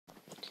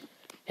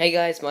Hey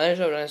guys, my name is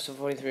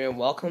Dinosaur43 and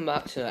welcome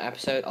back to an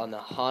episode on the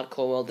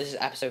Hardcore World. This is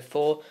episode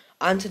 4,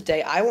 and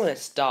today I want to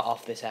start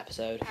off this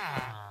episode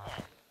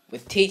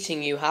with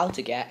teaching you how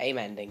to get a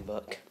mending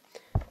book.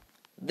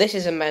 This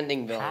is a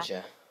mending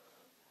villager.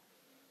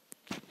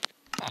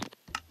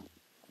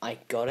 I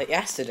got it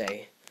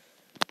yesterday.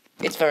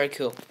 It's very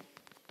cool.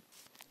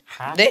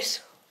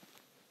 This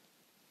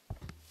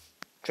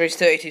trades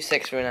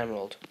 32.6 for an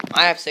emerald.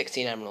 I have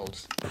 16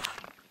 emeralds.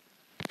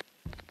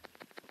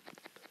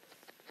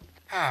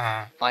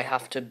 I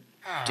have to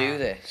do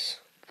this.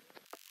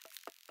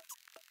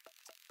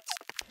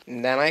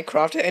 And then I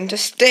craft it into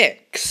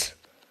sticks.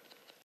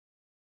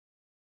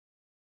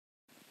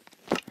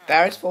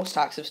 There is 4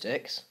 stacks of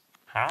sticks.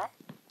 I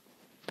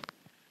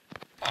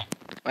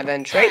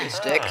then trade the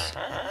sticks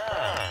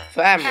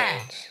for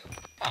emeralds.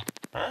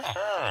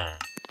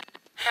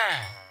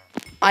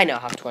 I now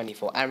have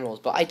 24 emeralds,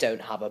 but I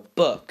don't have a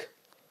book.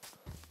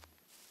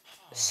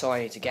 So I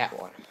need to get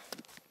one.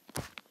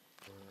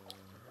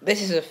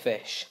 This is a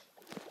fish.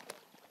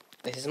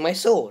 This is my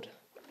sword.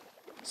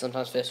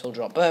 Sometimes fish will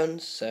drop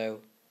bones, so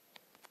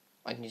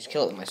I can just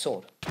kill it with my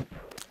sword.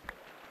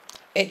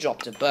 It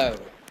dropped a bone.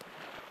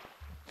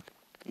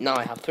 Now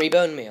I have 3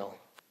 bone meal.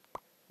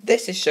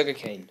 This is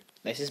sugarcane.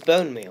 This is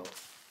bone meal.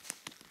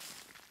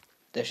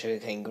 The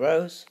sugarcane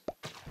grows.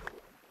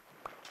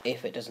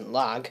 If it doesn't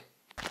lag.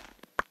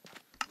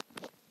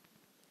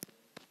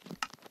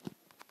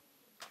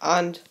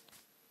 And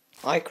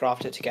I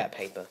craft it to get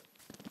paper.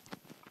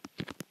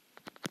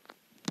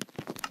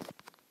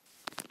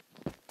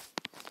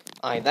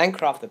 I then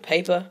craft the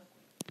paper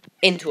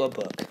into a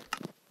book.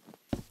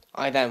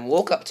 I then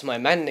walk up to my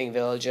mending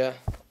villager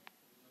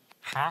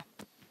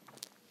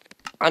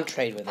and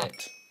trade with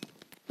it.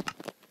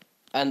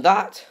 And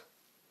that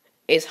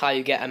is how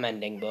you get a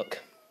mending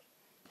book.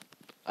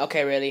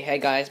 Okay, really, hey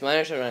guys, my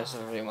name is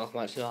Dinosaur and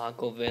welcome back to the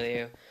hardcore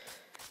video.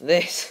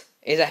 This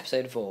is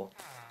episode 4.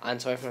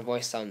 And sorry if my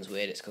voice sounds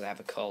weird, it's because I have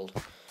a cold.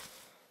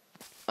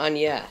 And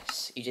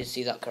yes, you did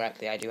see that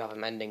correctly, I do have a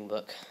mending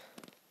book.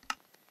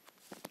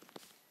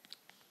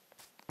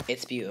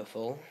 It's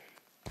beautiful.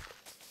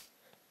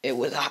 It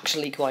was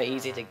actually quite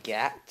easy to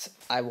get.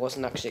 I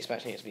wasn't actually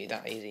expecting it to be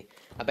that easy.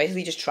 I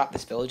basically just trapped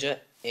this villager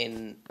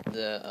in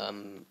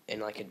the in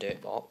like a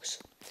dirt box.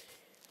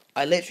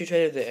 I literally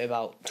traded it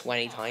about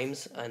 20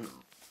 times and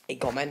it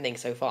got mending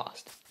so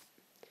fast.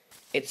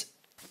 It's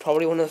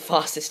probably one of the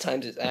fastest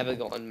times it's ever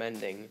gotten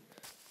mending.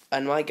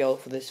 And my goal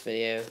for this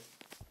video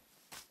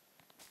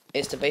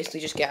is to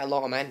basically just get a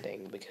lot of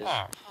mending, because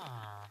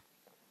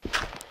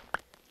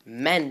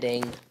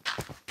mending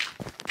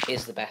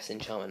is the best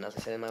enchantment, as I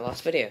said in my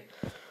last video.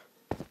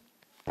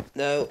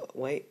 No,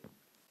 wait.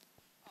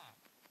 It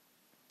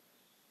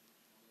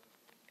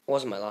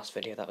wasn't my last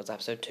video, that was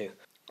episode 2.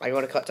 I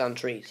gotta cut down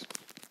trees.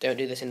 Don't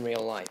do this in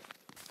real life.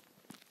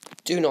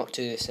 Do not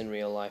do this in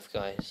real life,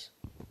 guys.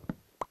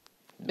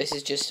 This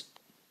is just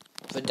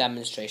for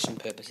demonstration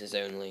purposes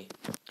only.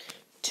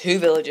 2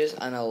 villages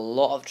and a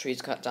lot of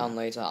trees cut down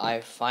later, I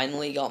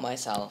finally got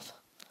myself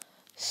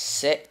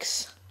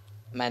 6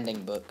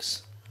 mending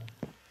books.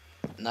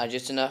 Now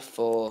just enough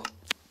for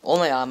all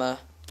my armor,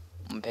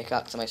 my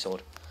pickaxe, and my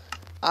sword.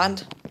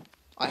 And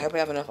I hope I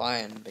have enough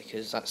iron,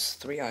 because that's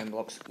 3 iron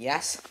blocks.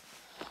 Yes,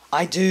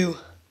 I do.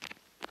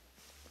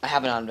 I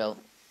have an anvil.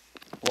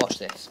 Watch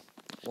this.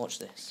 Watch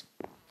this.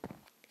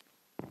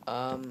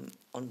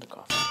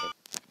 Undercraft.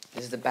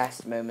 This is the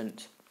best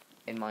moment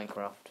in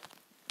Minecraft,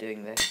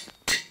 doing this.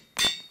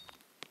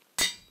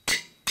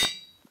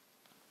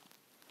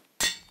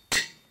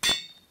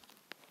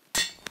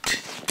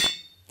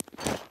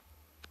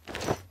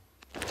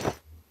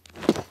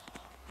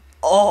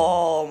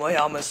 Oh, my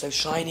armor's so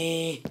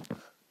shiny.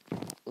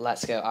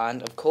 Let's go.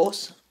 And, of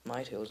course,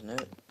 my tools. No.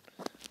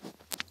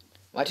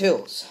 My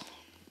tools.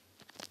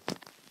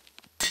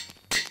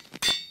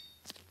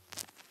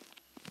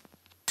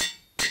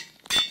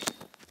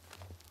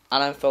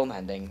 And I'm full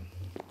mending.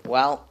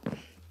 Well,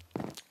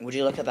 would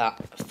you look at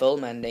that? Full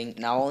mending.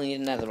 Now I only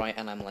need netherite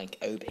and I'm like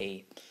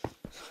OP.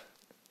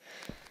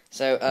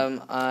 So,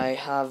 I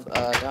have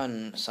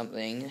done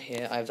something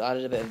here. I've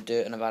added a bit of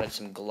dirt and I've added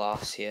some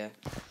glass here.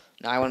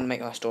 Now I want to make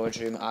my storage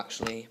room,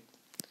 actually.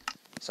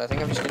 So I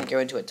think I'm just going to go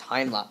into a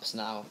time-lapse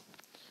now.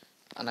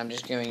 And I'm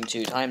just going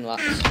to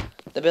time-lapse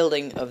the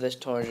building of this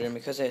storage room,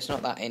 because it's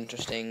not that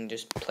interesting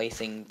just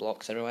placing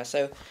blocks everywhere.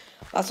 So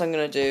that's what I'm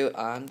going to do,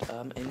 and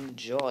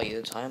enjoy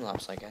the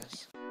time-lapse, I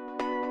guess.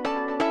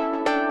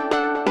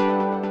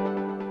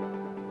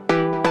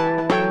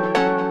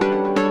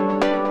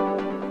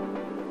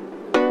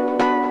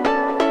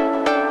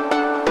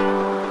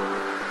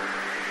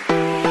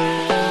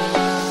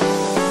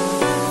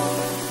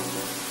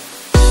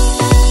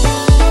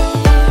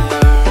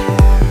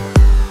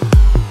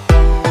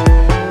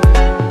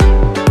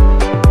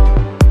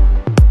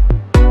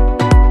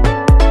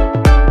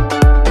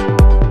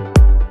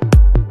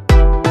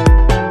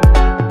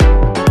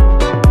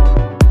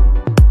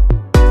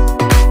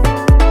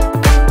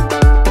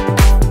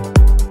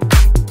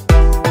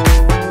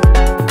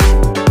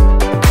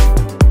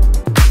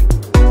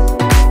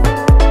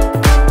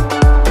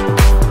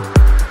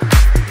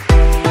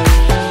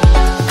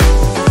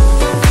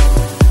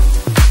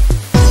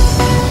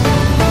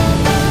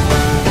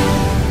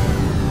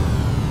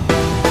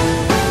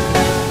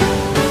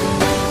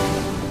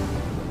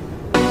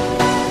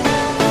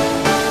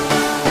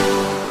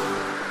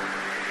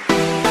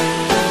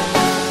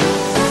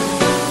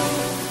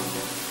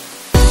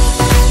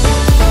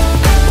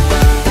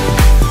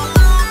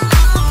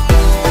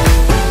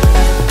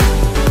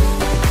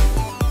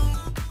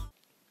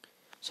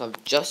 So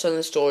I've just done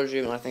the storage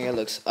room and I think it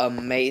looks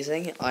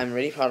amazing. I'm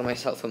really proud of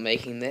myself for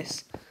making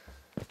this.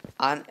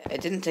 And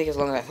it didn't take as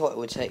long as I thought it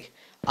would take.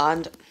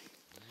 And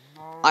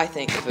I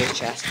think the first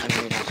chest I'm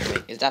going to have to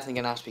make is definitely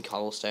going to have to be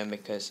cobblestone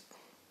because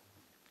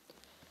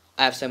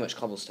I have so much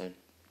cobblestone.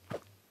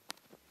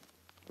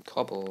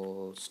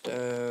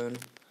 Cobblestone.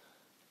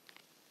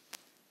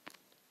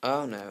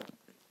 Oh no.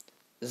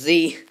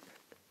 Z,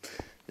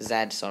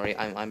 sorry,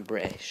 I'm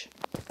British.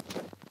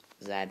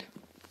 Z.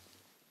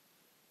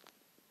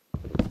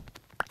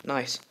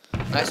 Nice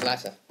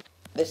letter.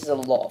 This is a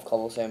lot of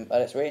cobblestone,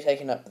 but it's really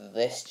taking up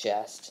this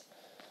chest.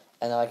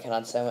 And I can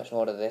add so much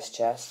more to this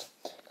chest.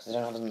 Because I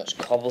don't have as much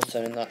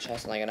cobblestone in that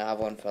chest, and I'm going to have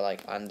one for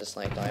like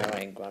andesite,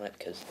 diorite, and granite.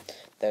 Because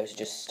those are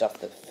just stuff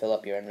that fill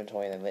up your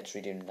inventory and they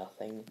literally do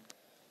nothing.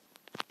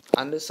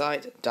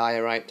 Andesite,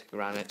 diorite,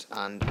 granite,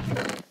 and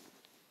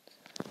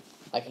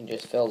I can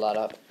just fill that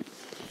up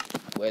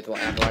with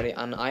whatever I do.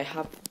 And I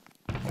have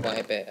quite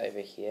a bit over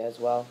here as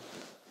well.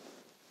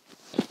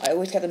 I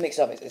always get them mixed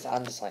up. It's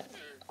andesite.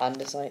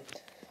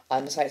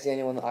 Andesite's the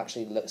only one that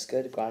actually looks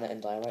good. Granite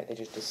and diorite, they're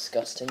just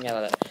disgusting.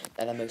 Yeah,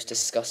 they're the most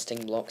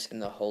disgusting blocks in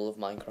the whole of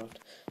Minecraft.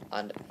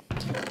 And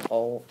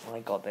oh my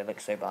god, they look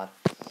so bad.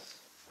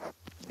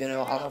 You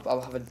know,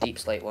 I'll have a deep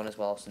slate one as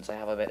well, since I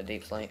have a bit of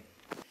deep slate.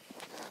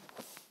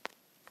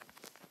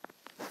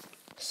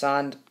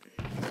 Sand.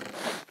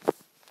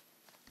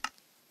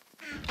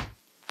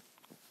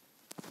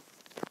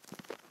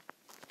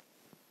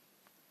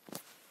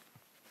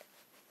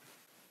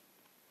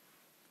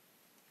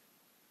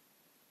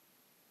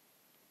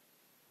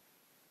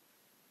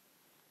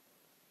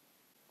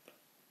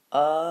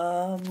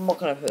 What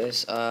can I put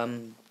this?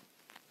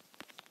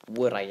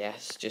 Wood, I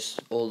guess.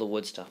 Just all the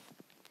wood stuff.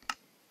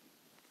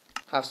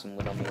 Have some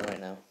wood on me right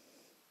now.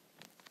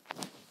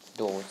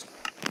 Doors.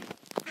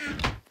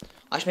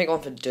 I should make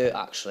one for dirt,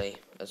 actually,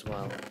 as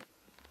well.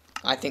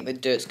 I think the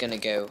dirt's gonna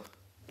go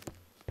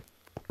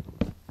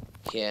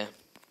here.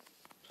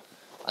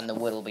 And the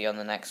wood will be on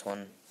the next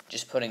one.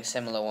 Just putting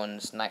similar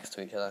ones next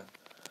to each other.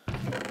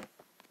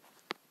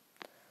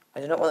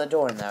 I do not want the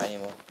door in there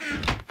anymore.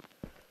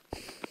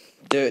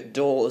 Dirt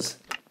doors.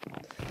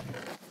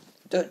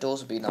 Dirt doors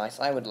would be nice.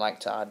 I would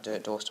like to add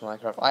dirt doors to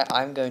Minecraft.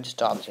 I'm going to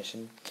start a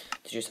petition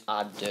to just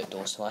add dirt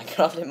doors to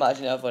Minecraft.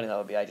 Imagine how funny that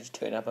would be. I just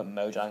turn up at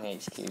Mojang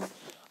HQ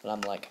and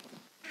I'm like,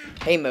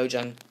 hey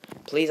Mojang,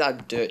 please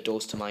add dirt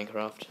doors to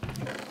Minecraft.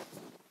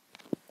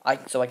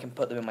 So I can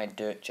put them in my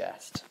dirt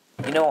chest.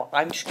 You know what?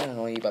 I'm just going to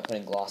annoy you by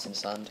putting glass in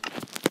sand.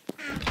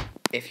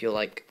 If you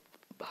like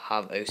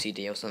have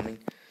OCD or something.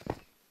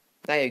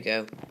 There you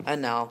go.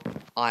 And now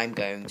I'm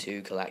going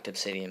to collect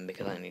obsidian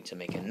because I need to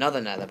make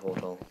another nether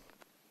portal.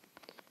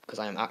 Because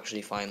I'm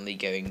actually finally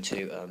going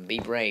to be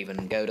brave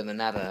and go to the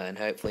nether and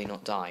hopefully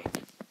not die.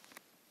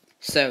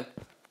 So,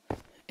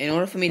 in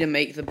order for me to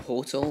make the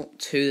portal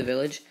to the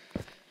village,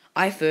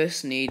 I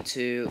first need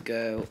to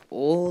go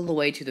all the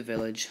way to the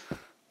village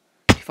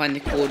to find the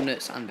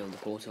coordinates and build the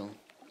portal.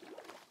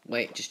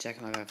 Wait, just check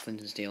if I have flint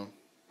and steel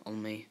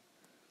on me.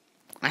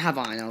 I have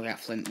iron, I'll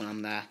get flint when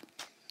I'm there.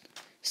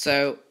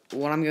 So,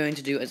 what I'm going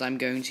to do is I'm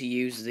going to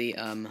use the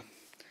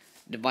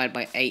divide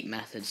by 8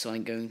 method. So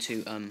I'm going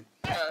to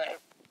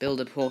build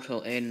a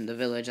portal in the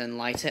village and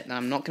light it. Now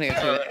I'm not going to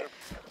go through it.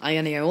 I'm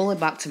going to go all the way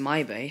back to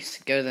my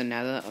base, go to the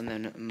nether, and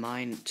then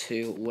mine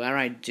to where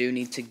I do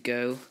need to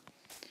go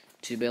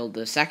to build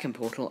the second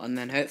portal, and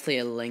then hopefully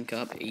it'll link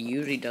up. It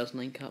usually does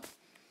link up.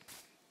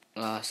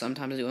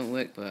 Sometimes it won't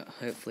work, but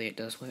hopefully it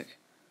does work.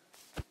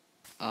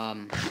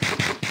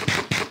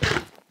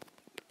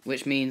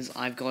 Which means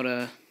I've got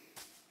to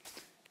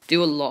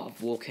do a lot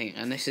of walking,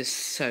 and this is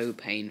so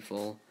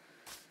painful.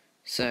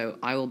 So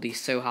I will be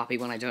so happy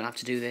when I don't have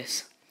to do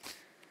this.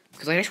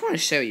 Because I just want to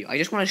show you. I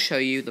just want to show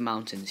you the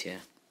mountains here.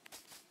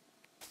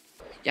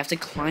 You have to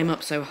climb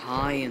up so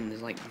high, and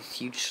there's like these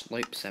huge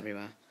slopes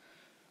everywhere.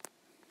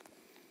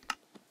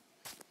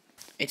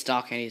 It's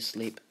dark, I need to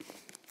sleep.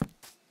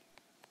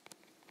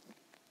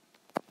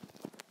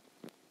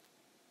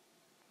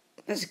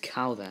 There's a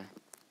cow there.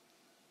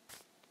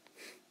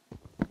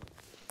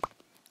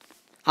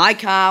 Hi,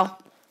 cow!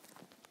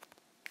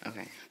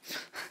 Okay.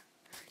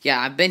 Yeah,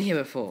 I've been here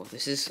before.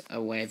 This is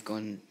a way I've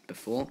gone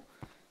before.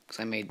 Because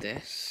I made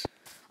this.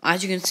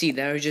 As you can see,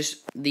 there are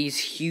just these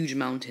huge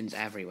mountains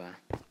everywhere.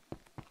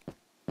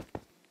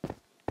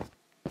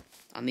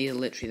 And these are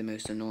literally the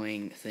most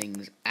annoying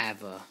things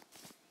ever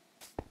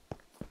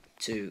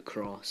to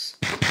cross.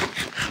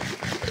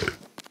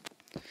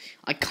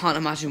 I can't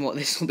imagine what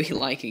this will be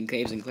like in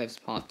Caves and Cliffs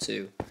Part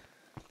 2.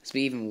 This will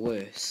be even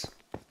worse.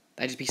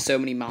 There'd just be so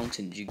many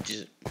mountains, you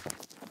just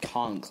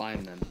can't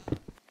climb them.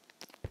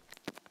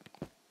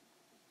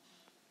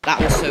 That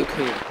was so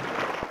cool.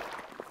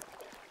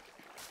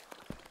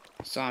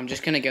 So I'm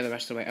just gonna go the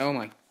rest of the way. Oh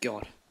my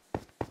god.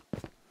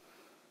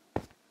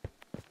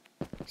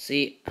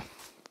 See?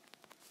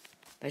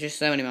 There's just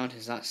so many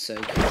mountains, that's so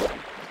cool.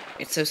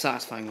 It's so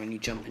satisfying when you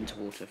jump into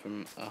water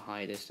from a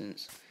high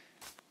distance.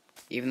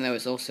 Even though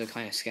it's also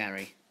kind of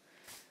scary.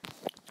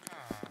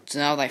 So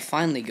now that I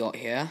finally got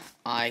here,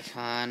 I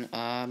can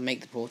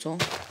make the portal.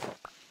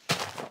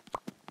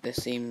 This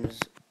seems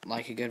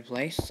like a good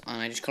place,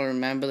 and I just gotta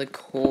remember the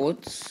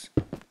chords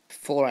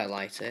before I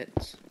light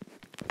it.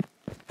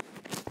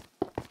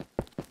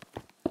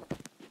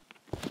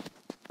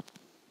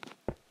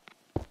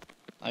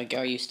 I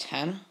go use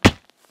 10,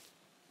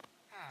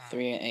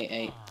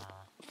 3888,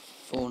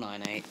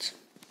 498.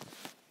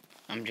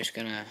 I'm just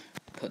gonna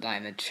put that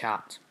in the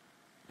chat.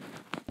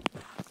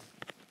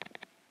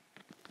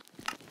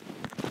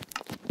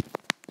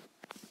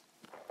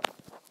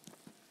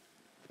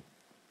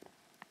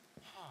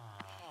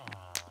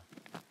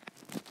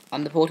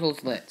 And the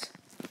portal's lit.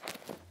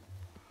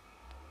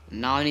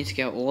 Now I need to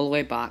go all the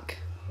way back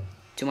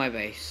to my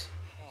base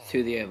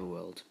through the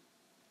overworld.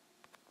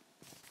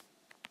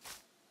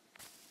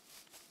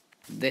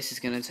 This is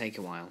going to take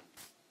a while.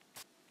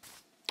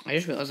 I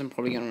just realised I'm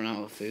probably going to run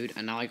out of food,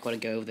 and now I've got to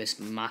go over this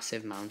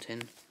massive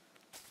mountain.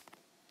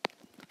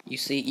 You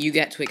see, you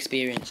get to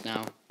experience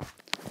now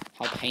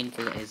how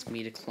painful it is for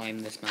me to climb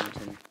this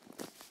mountain.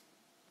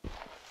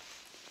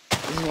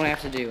 This is what I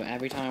have to do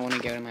every time I want to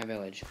go to my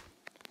village.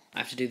 I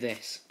have to do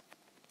this.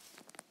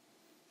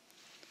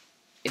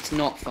 It's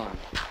not fun.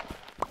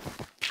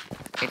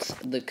 It's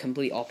the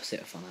complete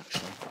opposite of fun,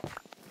 actually.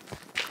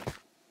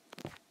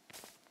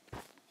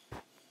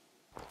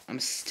 I'm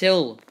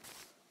still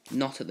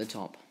not at the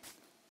top.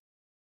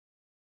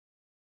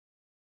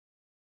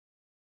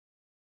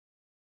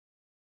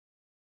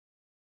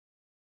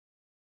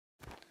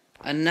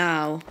 And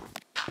now,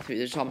 through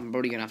the top, I'm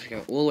probably going to have to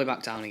go all the way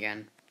back down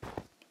again.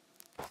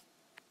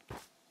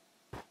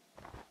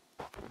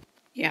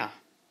 Yeah,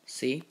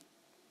 see?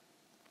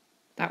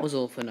 That was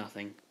all for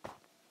nothing.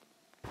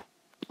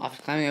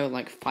 After climbing over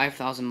like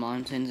 5,000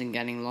 mountains and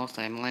getting lost,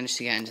 I managed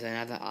to get into the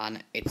nether,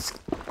 and it's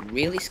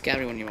really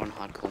scary when you're on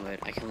hardcore mode.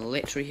 I can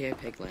literally hear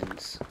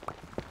piglins.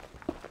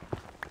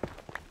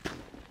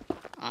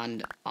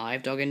 And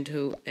I've dug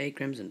into a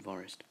crimson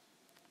forest.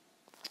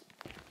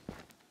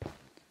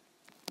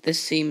 This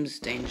seems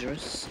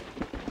dangerous.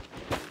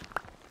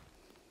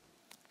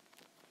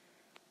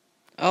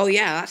 Oh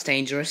yeah, that's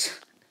dangerous.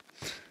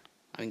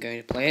 I'm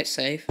going to play it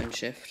safe and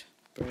shift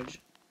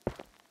bridge.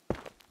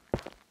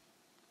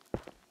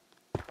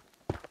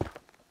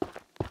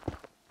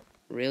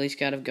 Really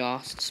scared of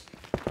ghosts.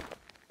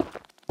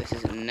 This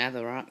is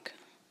netherrack.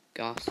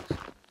 Ghosts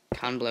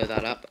can blow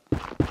that up,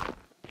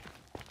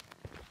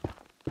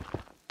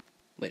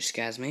 which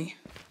scares me.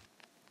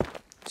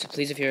 So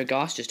please, if you're a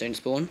ghost, just don't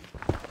spawn.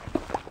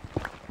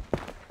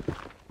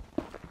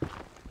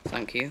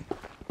 Thank you.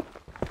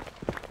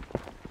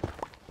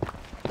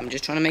 I'm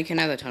just trying to make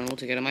another tunnel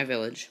to get to my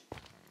village.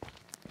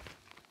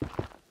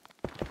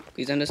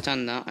 Please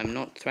understand that I'm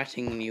not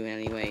threatening you in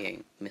any way,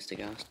 Mr.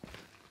 Ghost.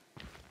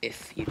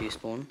 If you do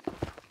spawn.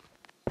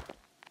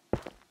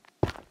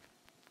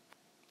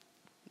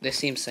 This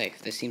seems safe.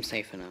 This seems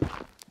safer now.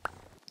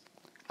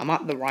 I'm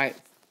at the right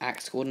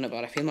axe coordinate,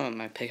 but I feel like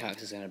my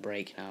pickaxe is going to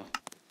break now.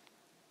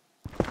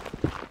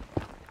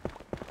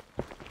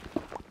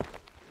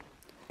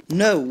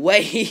 No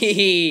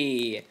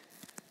way!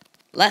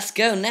 Let's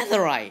go,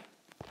 netherite!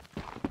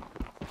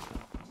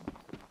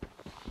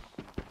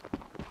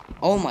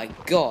 Oh my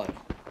god.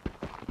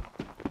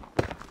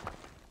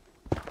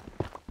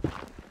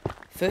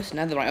 First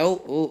netherite.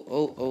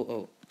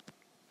 Oh.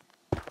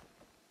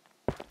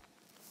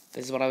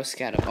 This is what I was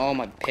scared of. Oh,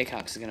 my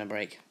pickaxe is gonna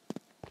break.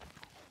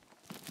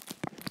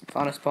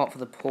 Found a spot for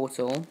the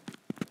portal.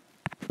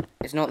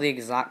 It's not the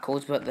exact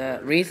chords, but the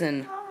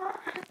reason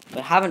that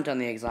I haven't done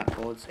the exact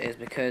chords is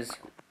because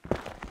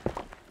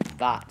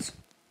that.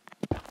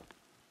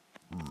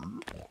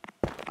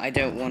 I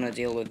don't want to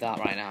deal with that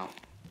right now.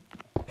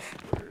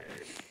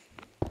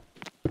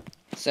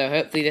 So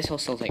hopefully this will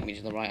still take me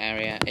to the right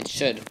area. It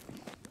should.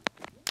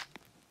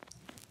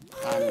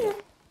 And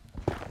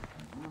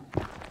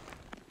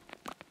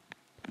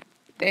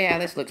yeah,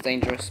 this looks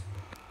dangerous.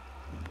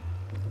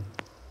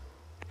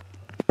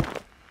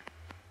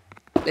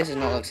 This does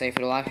not look safe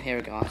at all. I can hear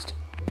a ghost.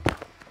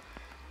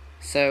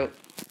 So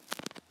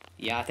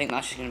yeah, I think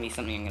that's just going to be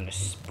something I'm going to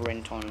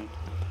sprint on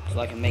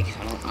so I can make it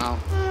tunnel. Ow.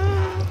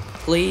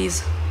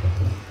 Please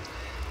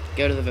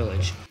go to the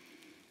village.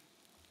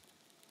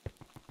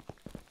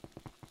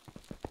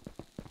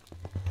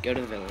 Go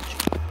to the village.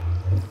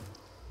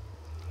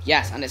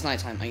 Yes, and it's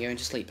nighttime. I'm going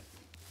to sleep.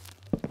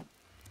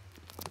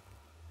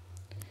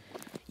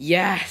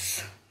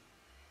 Yes!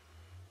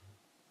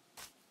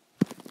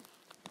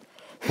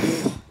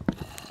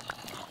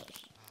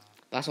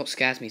 That's what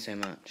scares me so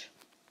much.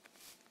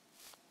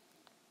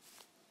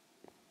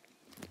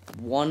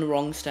 One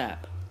wrong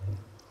step,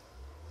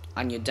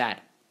 and you're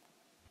dead.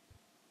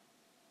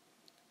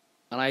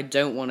 And I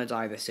don't want to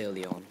die this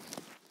early on.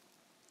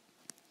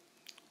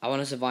 I want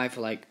to survive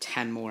for like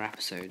 10 more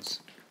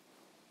episodes.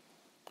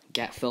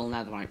 Get full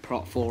netherite,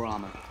 prot 4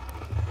 armor.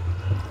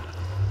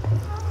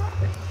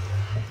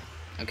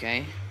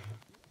 Okay.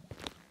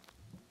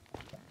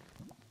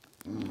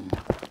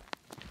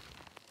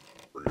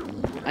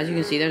 As you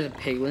can see, there's a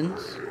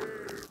piglins.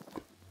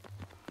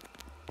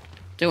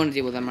 Don't want to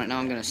deal with them right now.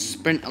 I'm going to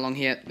sprint along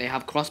here. They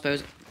have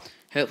crossbows.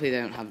 Hopefully they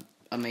don't have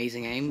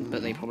amazing aim,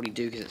 but they probably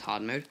do because it's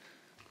hard mode.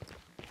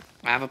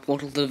 I have a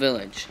portal to the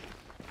village.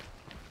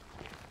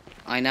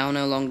 I now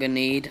no longer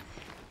need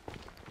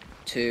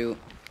to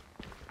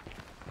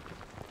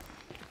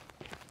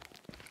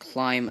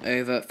climb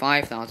over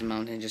 5,000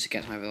 mountains just to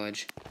get to my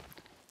village.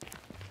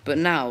 But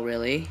now,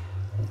 really,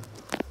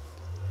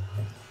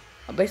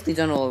 I've basically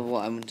done all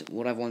of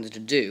what I've wanted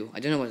to do. I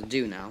don't know what to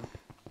do now.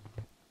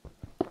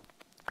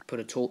 Put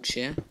a torch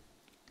here.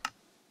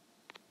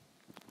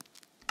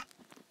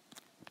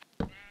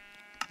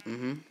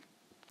 And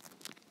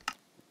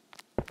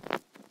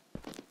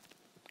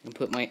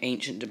put my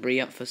ancient debris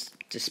up for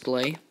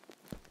display.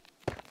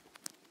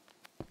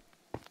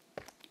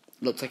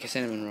 Looks like a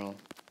cinnamon roll.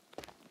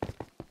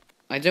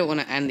 I don't want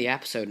to end the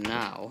episode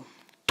now.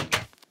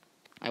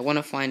 I want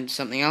to find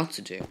something else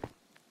to do.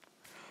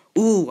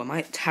 Ooh, I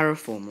might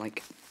terraform,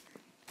 like,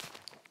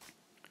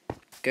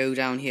 go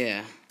down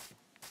here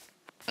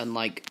and,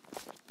 like,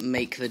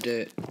 make the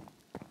dirt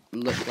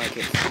look like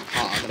it's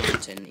part of the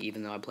mountain,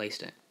 even though I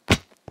placed it.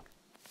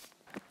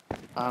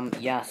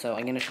 Yeah, so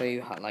I'm going to show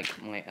you how, like,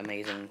 my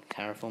amazing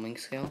terraforming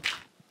skill.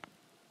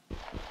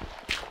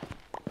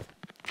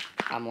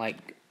 I'm,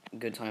 like,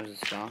 good times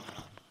with Star.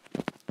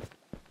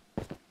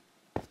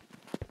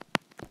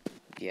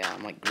 Yeah,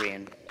 I'm, like,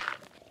 green.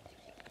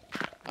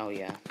 Oh,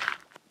 yeah.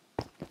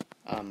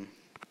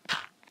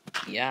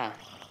 Yeah.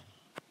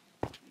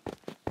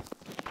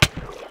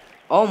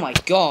 Oh my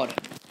god!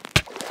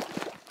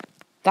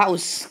 That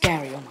was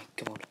scary, oh my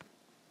god.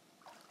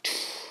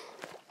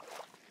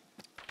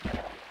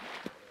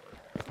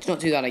 Let's not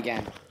do that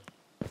again.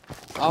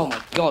 Oh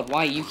my god,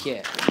 why are you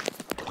here?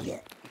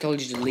 I told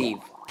you to leave.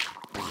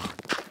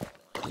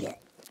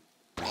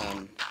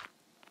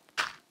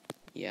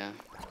 Yeah.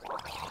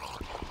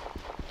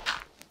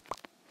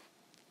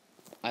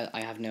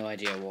 I have no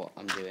idea what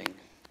I'm doing.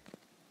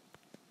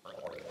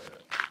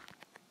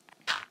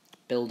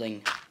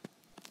 Building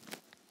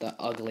the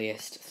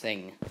ugliest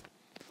thing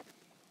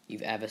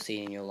you've ever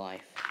seen in your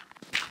life.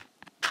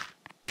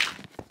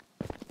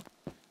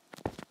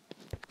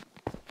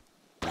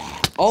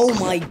 Oh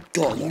my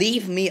god,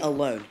 leave me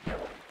alone.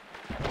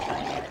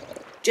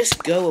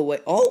 Just go away.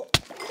 Oh!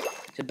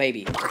 It's a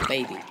baby. It's a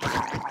baby.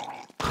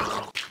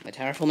 My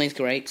terraforming is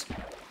great.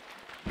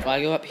 If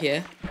I go up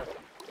here,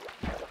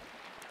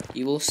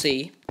 you will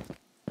see.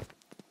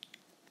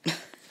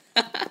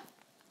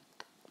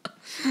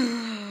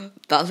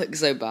 That looks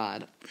so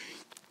bad.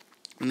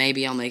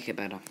 Maybe I'll make it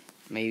better.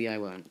 Maybe I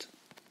won't.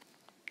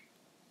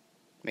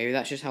 Maybe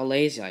that's just how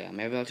lazy I am.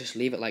 Maybe I'll just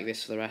leave it like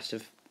this for the rest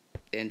of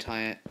the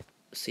entire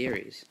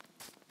series.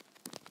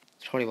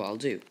 That's probably what I'll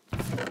do.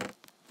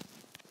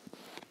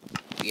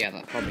 Yeah,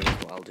 that probably is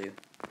what I'll do.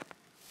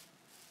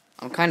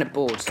 I'm kind of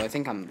bored, so I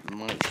think I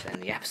might just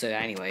end the episode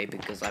anyway,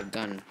 because I've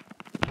done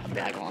a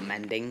bit. I got a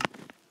mending.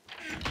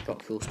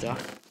 Got cool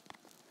stuff.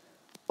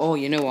 Oh,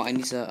 you know what? I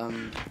need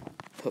to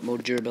put more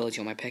durability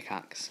on my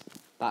pickaxe.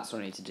 That's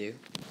what I need to do.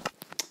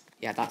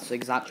 Yeah, that's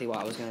exactly what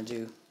I was going to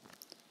do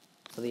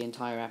for the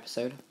entire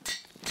episode.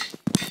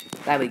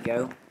 There we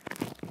go.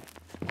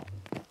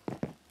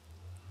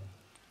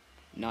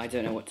 Now I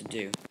don't know what to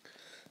do.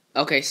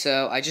 Okay,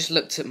 so I just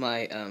looked at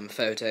my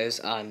photos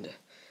and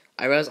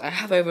I realized I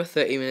have over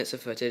 30 minutes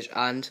of footage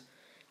and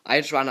I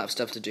just ran out of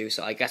stuff to do,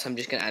 so I guess I'm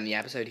just going to end the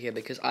episode here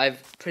because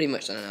I've pretty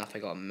much done enough. I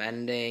got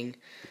mending,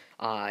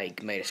 I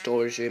made a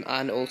storage room,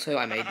 and also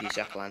I made these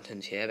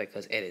jack-o'-lanterns here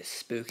because it is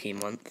spooky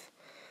month.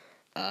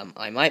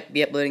 I might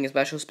be uploading a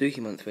special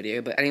spooky month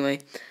video, but anyway,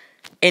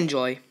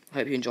 enjoy.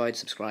 Hope you enjoyed.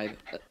 Subscribe.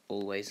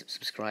 Always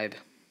subscribe.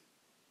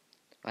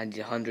 I need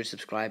 100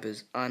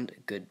 subscribers, and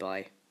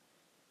goodbye.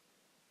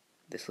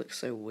 This looks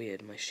so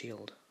weird, my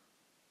shield.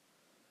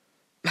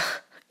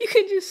 You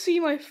can just see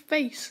my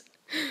face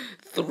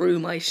through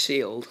my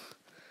shield.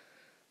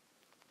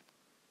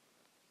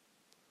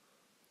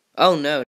 Oh no.